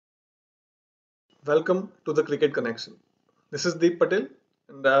Welcome to the Cricket Connection. This is Deep Patel,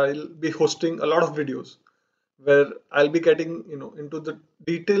 and I'll be hosting a lot of videos where I'll be getting into the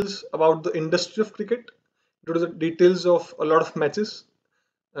details about the industry of cricket, into the details of a lot of matches,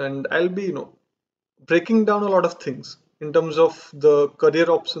 and I'll be breaking down a lot of things in terms of the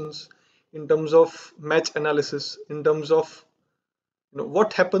career options, in terms of match analysis, in terms of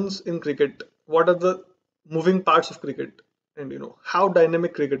what happens in cricket, what are the moving parts of cricket, and how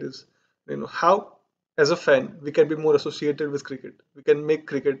dynamic cricket is, how as a fan we can be more associated with cricket, we can make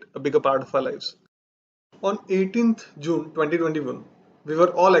cricket a bigger part of our lives. On 18th June 2021, we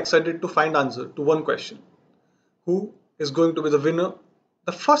were all excited to find answer to one question: who is going to be the winner,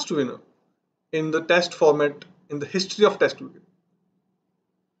 the first winner in the test format in the history of test cricket.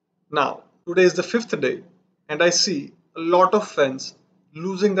 Now, today is the fifth day, and I see a lot of fans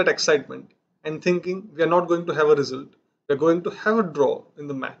losing that excitement and thinking we are not going to have a result. We are going to have a draw in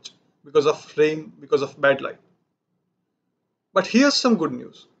the match because of rain, because of bad light. But here's some good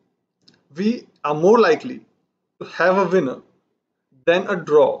news: we are more likely to have a winner than a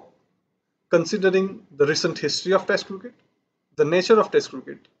draw, considering the recent history of Test cricket, the nature of Test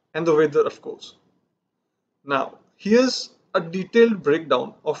cricket, and the weather, of course. Now, here's a detailed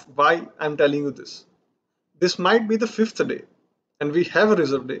breakdown of why I'm telling you this. This might be the fifth day, and we have a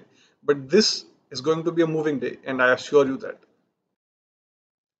reserve day, but this is going to be a moving day, and I assure you that.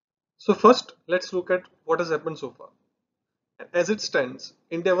 So, first, let's look at what has happened so far. As it stands,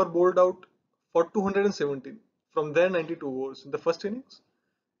 India were bowled out for 217 from their 92 overs in the first innings,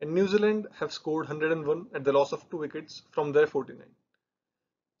 and New Zealand have scored 101 at the loss of 2 wickets from their 49.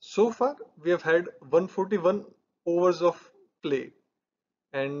 So far, we have had 141 overs of play,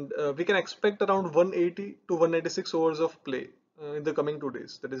 and we can expect around 180 to 196 overs of play in the coming 2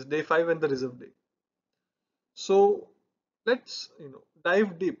 days, that is day 5 and the reserve day. So let's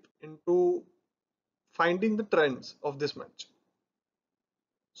dive deep into finding the trends of this match.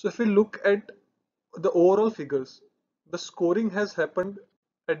 So if we look at the overall figures, the scoring has happened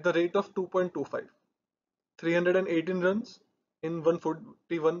at the rate of 2.25, 318 runs in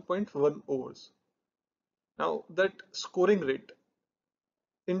 141.1 overs. Now that scoring rate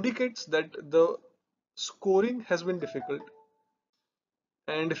indicates that the scoring has been difficult,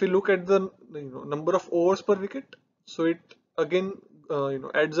 and if you look at the number of overs per wicket, so it again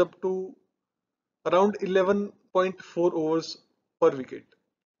adds up to around 11.4 overs per wicket.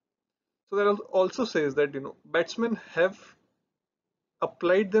 So that also says that batsmen have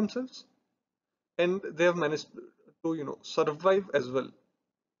applied themselves and they have managed to survive as well.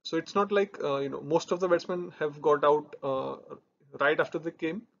 So it's not like most of the batsmen have got out right after they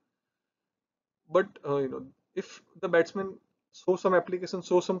came, but if the batsmen show some application,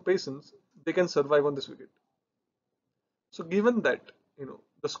 show some patience, they can survive on this wicket. So given that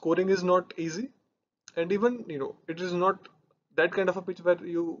the scoring is not easy, and even it is not that kind of a pitch where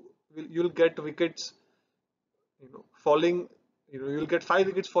you'll get wickets falling, you'll get 5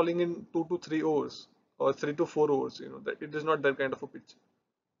 wickets falling in 2 to 3 overs or 3 to 4 overs, that it is not that kind of a pitch,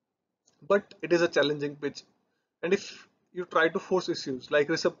 but it is a challenging pitch, and if you try to force issues like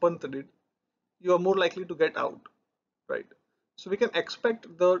Rishabh Pant did, you are more likely to get out, right? So we can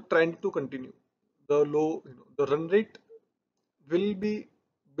expect the trend to continue. The low, the run rate will be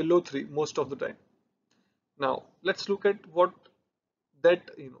below 3 most of the time. Now let's look at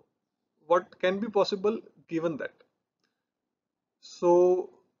that what can be possible given that. So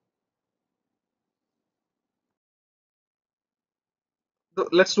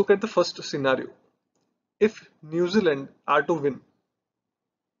let's look at the first scenario. If New Zealand are to win,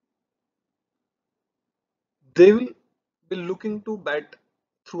 they will be looking to bat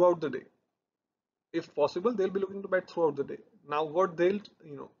throughout the day. If possible, they'll be looking to bat throughout the day. Now what they'll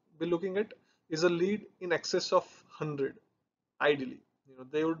be looking at is a lead in excess of 100. Ideally,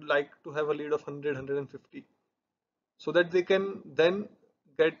 they would like to have a lead of 100, so that they can then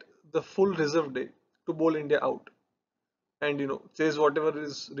get the full reserve day to bowl India out and chase whatever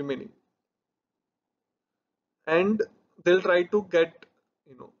is remaining, and they'll try to get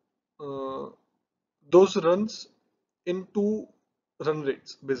you know those runs in 2 run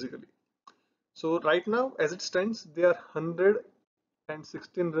rates basically. So right now as it stands, they are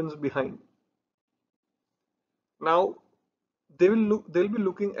 116 runs behind. Now they'll be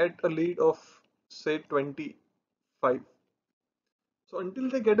looking at a lead of say 25. So until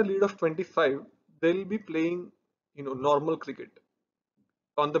they get a lead of 25, they'll be playing normal cricket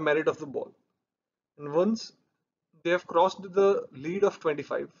on the merit of the ball. And once they have crossed the lead of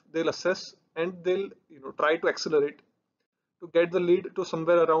 25, they'll assess and they'll try to accelerate to get the lead to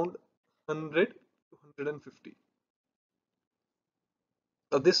somewhere around 100 to 150.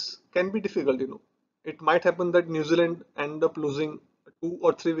 Now this can be difficult, it might happen that New Zealand end up losing 2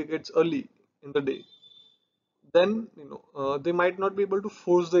 or 3 wickets early in the day. Then they might not be able to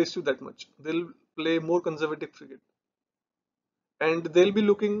force the issue that much. They'll play more conservative cricket, and they'll be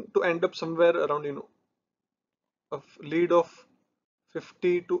looking to end up somewhere around lead of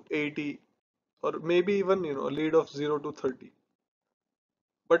 50 to 80, or maybe even a lead of 0 to 30.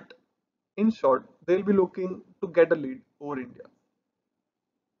 But in short, they'll be looking to get a lead over India,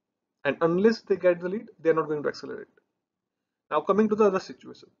 and unless they get the lead, they're not going to accelerate. Now coming to the other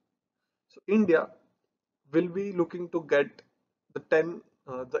situation, so India will be looking to get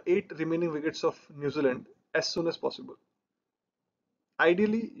the 8 remaining wickets of New Zealand as soon as possible.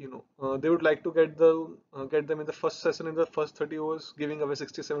 Ideally, they would like to get them in the first session, in the first 30 overs, giving away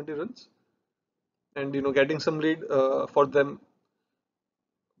 60-70 runs, and getting some lead for them.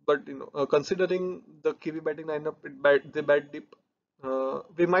 But considering the Kiwi batting lineup, they bat deep.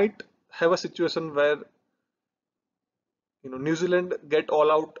 We might have a situation where New Zealand get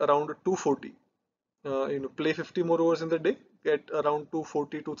all out around 240. Play 50 more overs in the day, get around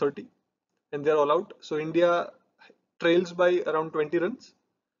 240, 230, and they're all out. So India trails by around 20 runs,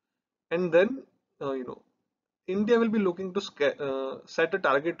 and then India will be looking to set a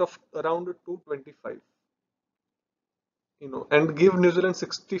target of around 225, and give New Zealand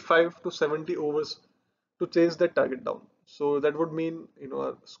 65 to 70 overs to chase that target down. So that would mean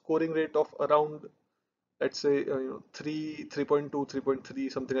a scoring rate of around, let's say 3.2,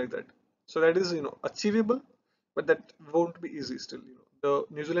 3.3, something like that. So that is achievable, but that won't be easy still. The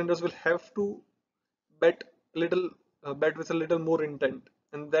New Zealanders will have to bet little bet with a little more intent,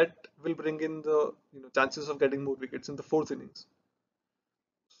 and that will bring in the chances of getting more wickets in the fourth innings.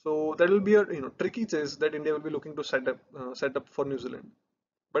 So that will be a tricky chase that India will be looking to set up for New Zealand,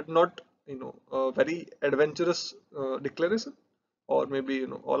 but not a very adventurous declaration, or maybe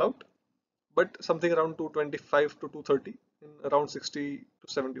all out, but something around 225 to 230 in around 60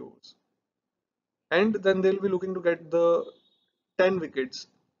 to 70 overs. And then they'll be looking to get the 10 wickets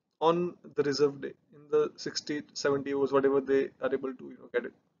on the reserve day in the 60 70 overs, whatever they are able to get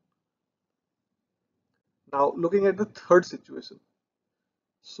it. Now looking at the third situation,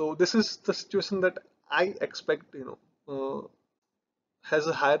 so this is the situation that I expect has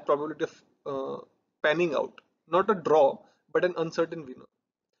a higher probability of panning out, not a draw but an uncertain winner.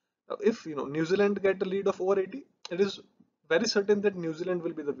 Now, if New Zealand get a lead of over 80, it is very certain that New Zealand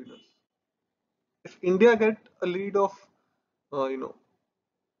will be the winners. If India get a lead of uh, you know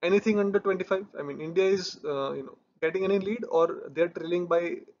anything under 25, I mean India is getting any lead, or they're trailing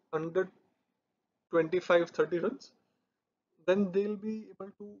by under 25, 30 runs, then they'll be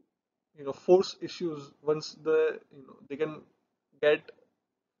able to force issues once they can get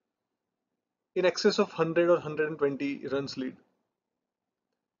in excess of 100 or 120 runs lead.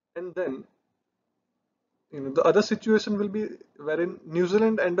 And then the other situation will be wherein New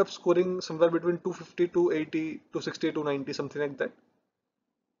Zealand end up scoring somewhere between 250 to 80 to 60 to 90, something like that,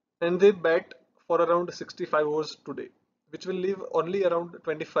 and they bat for around 65 overs today, which will leave only around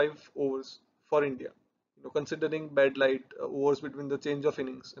 25 overs for India, considering bad light, overs between the change of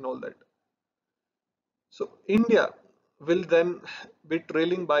innings and all that. So India will then be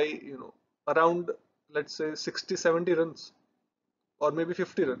trailing by around, let's say, 60 70 runs, or maybe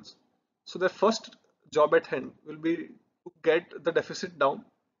 50 runs. So their first job at hand will be to get the deficit down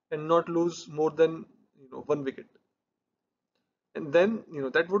and not lose more than 1 wicket. And then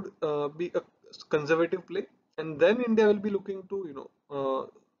that would be a conservative play. And then India will be looking to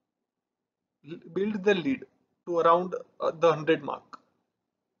build the lead to around the 100 mark,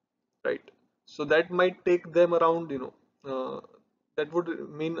 right? So that might take them around that would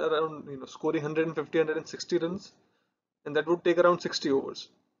mean around scoring 150, 160 runs, and that would take around 60 overs.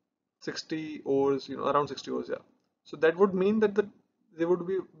 60 overs, around 60 overs, yeah. So that would mean that they would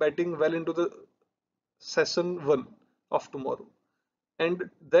be batting well into the session one of tomorrow, and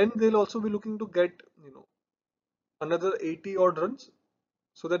then they'll also be looking to get another 80 odd runs,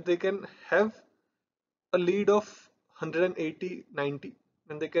 so that they can have a lead of 180, 90,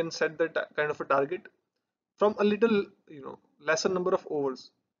 and they can set that kind of a target from a little lesser number of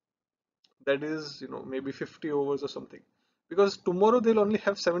overs, that is maybe 50 overs or something, because tomorrow they'll only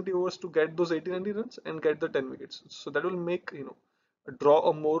have 70 overs to get those 80, 90 runs and get the 10 wickets, so that will make a draw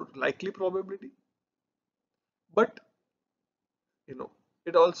a more likely probability. But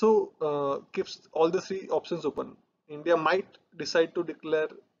it also keeps all the three options open. India might decide to declare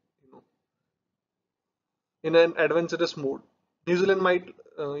in an adventurous mode. New Zealand might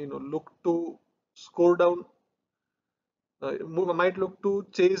look to score down, might look to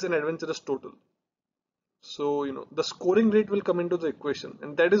chase an adventurous total. So the scoring rate will come into the equation,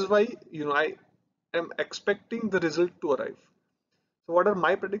 and that is why I am expecting the result to arrive. So what are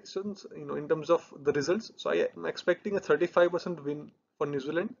my predictions, in terms of the results? So I am expecting a 35% win for New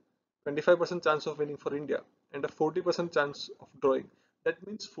Zealand, 25% chance of winning for India, and a 40% chance of drawing. That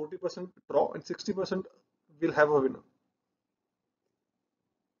means 40% draw and 60% will have a winner.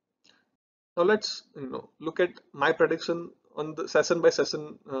 Now let's look at my prediction on the session by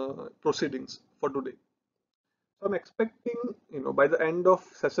session proceedings for today. So I'm expecting, by the end of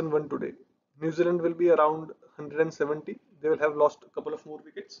session one today, New Zealand will be around 170. They will have lost a couple of more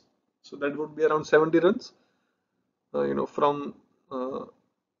wickets, so that would be around 70 runs. From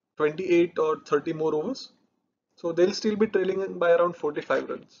 28 or 30 more overs. So they'll still be trailing by around 45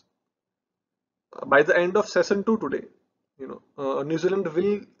 runs. By the end of session two today, New Zealand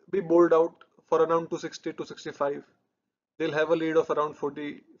will be bowled out for around 260 to 65. They'll have a lead of around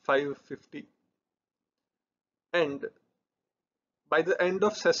 45, 50. And by the end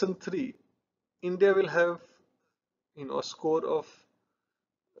of session three, India will have a score of,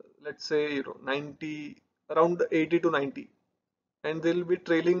 let's say, 90, around 80 to 90, and they'll be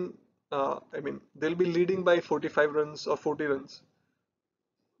trailing. They'll be leading by 45 runs or 40 runs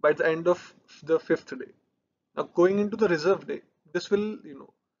by the end of the fifth day. Now, going into the reserve day, this will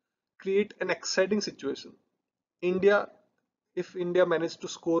create an exciting situation. India, if India managed to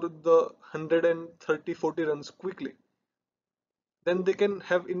score the 130-40 runs quickly, then they can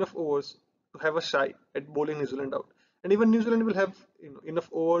have enough overs to have a shy at bowling New Zealand out, and even New Zealand will have enough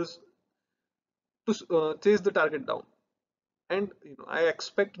overs to chase the target down. And I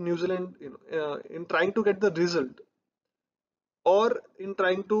expect New Zealand, in trying to get the result or in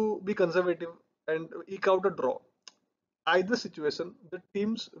trying to be conservative and eke out a draw, either situation, the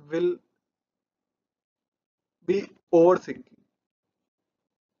teams will be overthinking.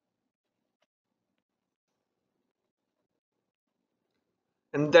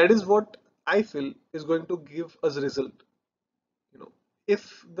 And that is what I feel is going to give us a result. You know,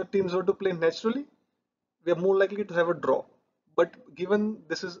 if the teams were to play naturally, we are more likely to have a draw. But given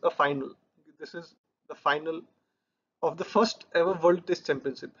this is a final, this is the final of the first ever World Test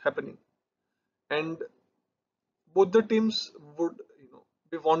Championship happening, and both the teams would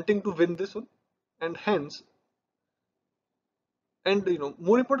be wanting to win this one, and hence, and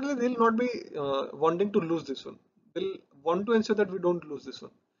more importantly, they'll not be wanting to lose this one. They'll want to ensure that we don't lose this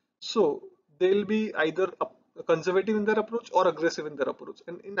one. So they'll be either conservative in their approach or aggressive in their approach,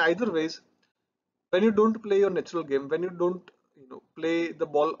 and in either ways, when you don't play your natural game, when you don't play the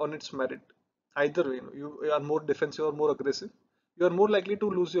ball on its merit, either way, you are more defensive or more aggressive, you are more likely to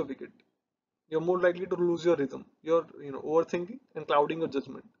lose your wicket, you're more likely to lose your rhythm, you're overthinking and clouding your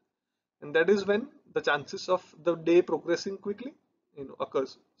judgment, and that is when the chances of the day progressing quickly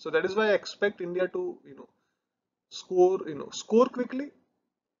occurs. So that is why I expect India to score quickly,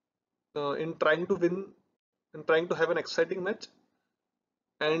 in trying to win and trying to have an exciting match,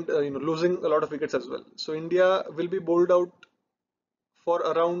 and losing a lot of wickets as well. So India will be bowled out for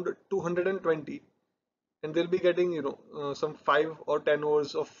around 220, and they'll be getting some 5 or 10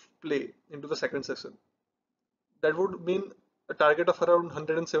 overs of play into the second session. That would mean a target of around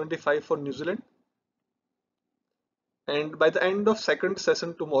 175 for New Zealand. And by the end of second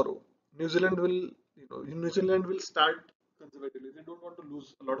session tomorrow, New Zealand will start conservatively. They don't want to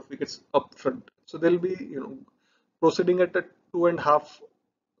lose a lot of wickets up front, so they'll be proceeding at a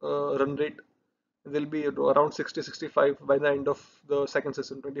 2.5 run rate. They'll be around 60-65 by the end of the second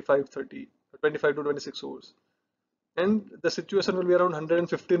session, 25-30, 25 to 26 overs. And the situation will be around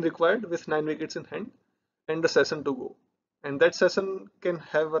 115 required with 9 wickets in hand and the session to go. And that session can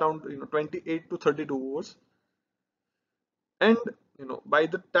have around 28 to 32 overs. And by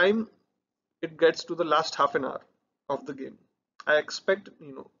the time it gets to the last half an hour of the game, I expect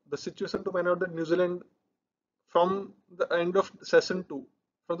the situation to pan out that New Zealand, from the end of session 2,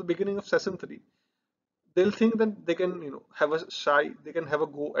 from the beginning of session 3, they'll think that they can have a shy, they can have a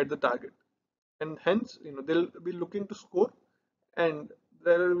go at the target, and hence they'll be looking to score, and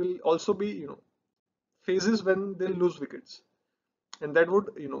there will also be phases when they'll lose wickets, and that would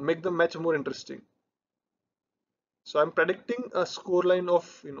make the match more interesting. So I'm predicting a score line of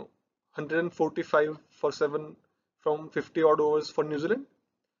 145 for 7 from 50 odd overs for New Zealand,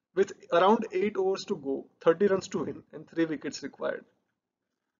 with around 8 overs to go, 30 runs to win, and 3 wickets required.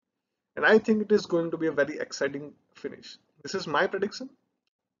 And I think it is going to be a very exciting finish. This is my prediction.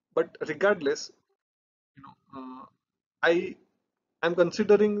 But regardless, I am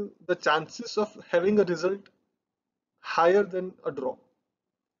considering the chances of having a result higher than a draw,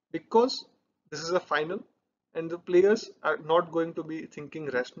 because this is a final and the players are not going to be thinking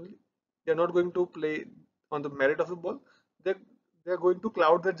rationally. They are not going to play on the merit of the ball. They are going to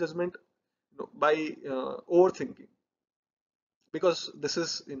cloud their judgment by overthinking, because this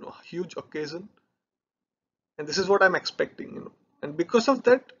is a huge occasion, and this is what I'm expecting, and because of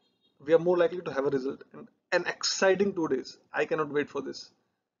that we are more likely to have a result and an exciting 2 days. I cannot wait for this.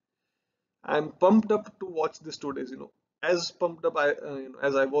 I'm pumped up to watch this 2 days, as pumped up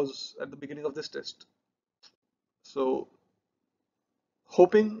as I was at the beginning of this test. So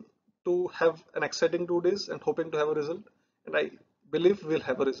hoping to have an exciting 2 days and hoping to have a result, and I believe we'll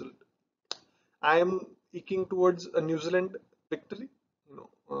have a result. I am eking towards a New Zealand victory.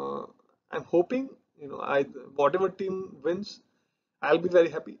 I'm hoping, I whatever team wins, I'll be very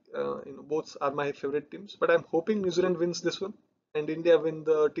happy. Both are my favorite teams, but I'm hoping New Zealand wins this one and India win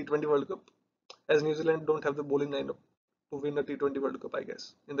the T20 World Cup, as New Zealand don't have the bowling lineup to win a T20 World Cup, I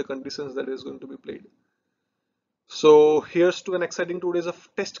guess, in the conditions that is going to be played. So here's to an exciting 2 days of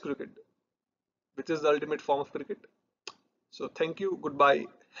Test cricket, which is the ultimate form of cricket. So thank you, goodbye,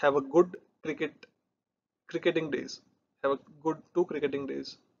 have a good cricketing days. Have a good 2 cricketing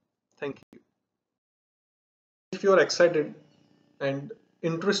days. Thank you. If you are excited and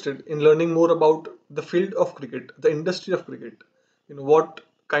interested in learning more about the field of cricket, the industry of cricket, what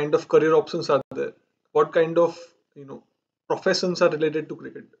kind of career options are there, what kind of professions are related to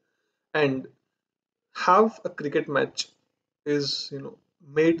cricket, and have a cricket match is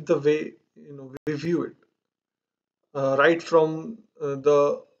made the way we view it, right from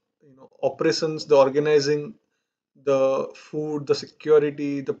the operations, the organizing, the food, the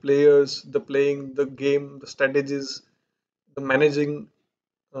security, the players, the playing, the game, the strategies, the managing,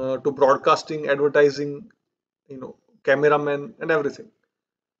 to broadcasting, advertising, cameraman, and everything.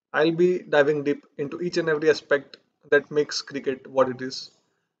 I'll be diving deep into each and every aspect that makes cricket what it is.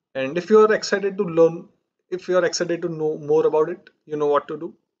 And if you are excited to learn, if you are excited to know more about it, you know what to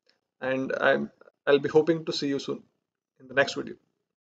do. And I'll be hoping to see you soon in the next video.